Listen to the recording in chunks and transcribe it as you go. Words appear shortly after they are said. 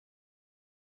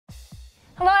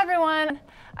Hello everyone!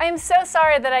 I am so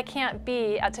sorry that I can't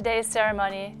be at today's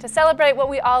ceremony to celebrate what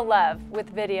we all love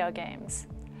with video games.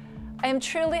 I am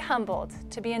truly humbled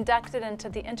to be inducted into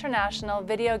the International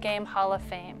Video Game Hall of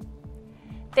Fame.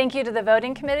 Thank you to the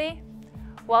voting committee,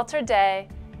 Walter Day,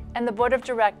 and the board of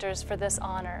directors for this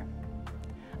honor.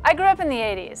 I grew up in the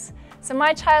 80s, so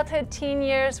my childhood teen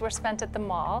years were spent at the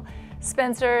mall,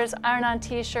 Spencer's, iron-on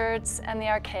t-shirts, and the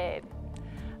arcade.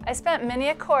 I spent many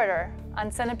a quarter on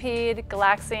Centipede,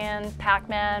 Galaxian,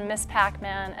 Pac-Man, Miss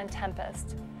Pac-Man, and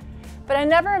Tempest. But I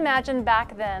never imagined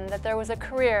back then that there was a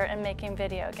career in making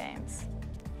video games.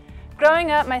 Growing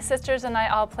up, my sisters and I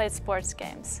all played sports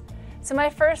games. So my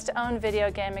first own video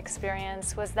game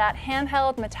experience was that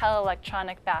handheld Mattel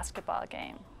electronic basketball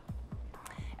game.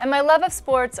 And my love of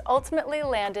sports ultimately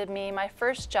landed me my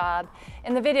first job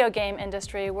in the video game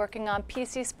industry working on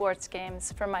PC sports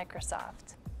games for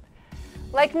Microsoft.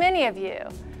 Like many of you,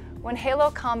 when Halo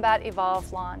Combat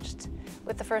Evolved launched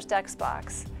with the first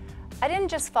Xbox, I didn't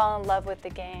just fall in love with the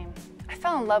game, I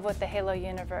fell in love with the Halo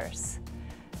universe.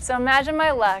 So imagine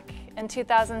my luck in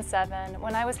 2007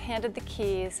 when I was handed the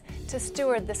keys to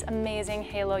steward this amazing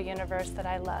Halo universe that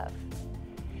I love.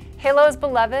 Halo is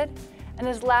beloved and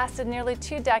has lasted nearly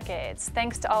 2 decades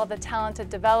thanks to all the talented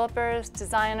developers,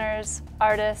 designers,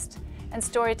 artists, and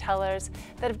storytellers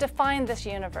that have defined this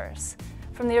universe,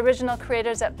 from the original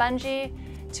creators at Bungie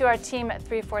to our team at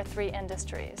 343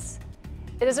 Industries.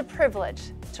 It is a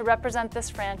privilege to represent this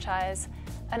franchise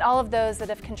and all of those that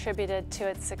have contributed to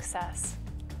its success,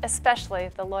 especially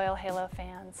the loyal Halo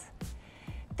fans.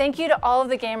 Thank you to all of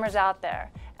the gamers out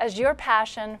there, as your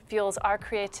passion fuels our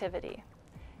creativity.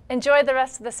 Enjoy the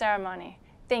rest of the ceremony.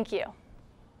 Thank you.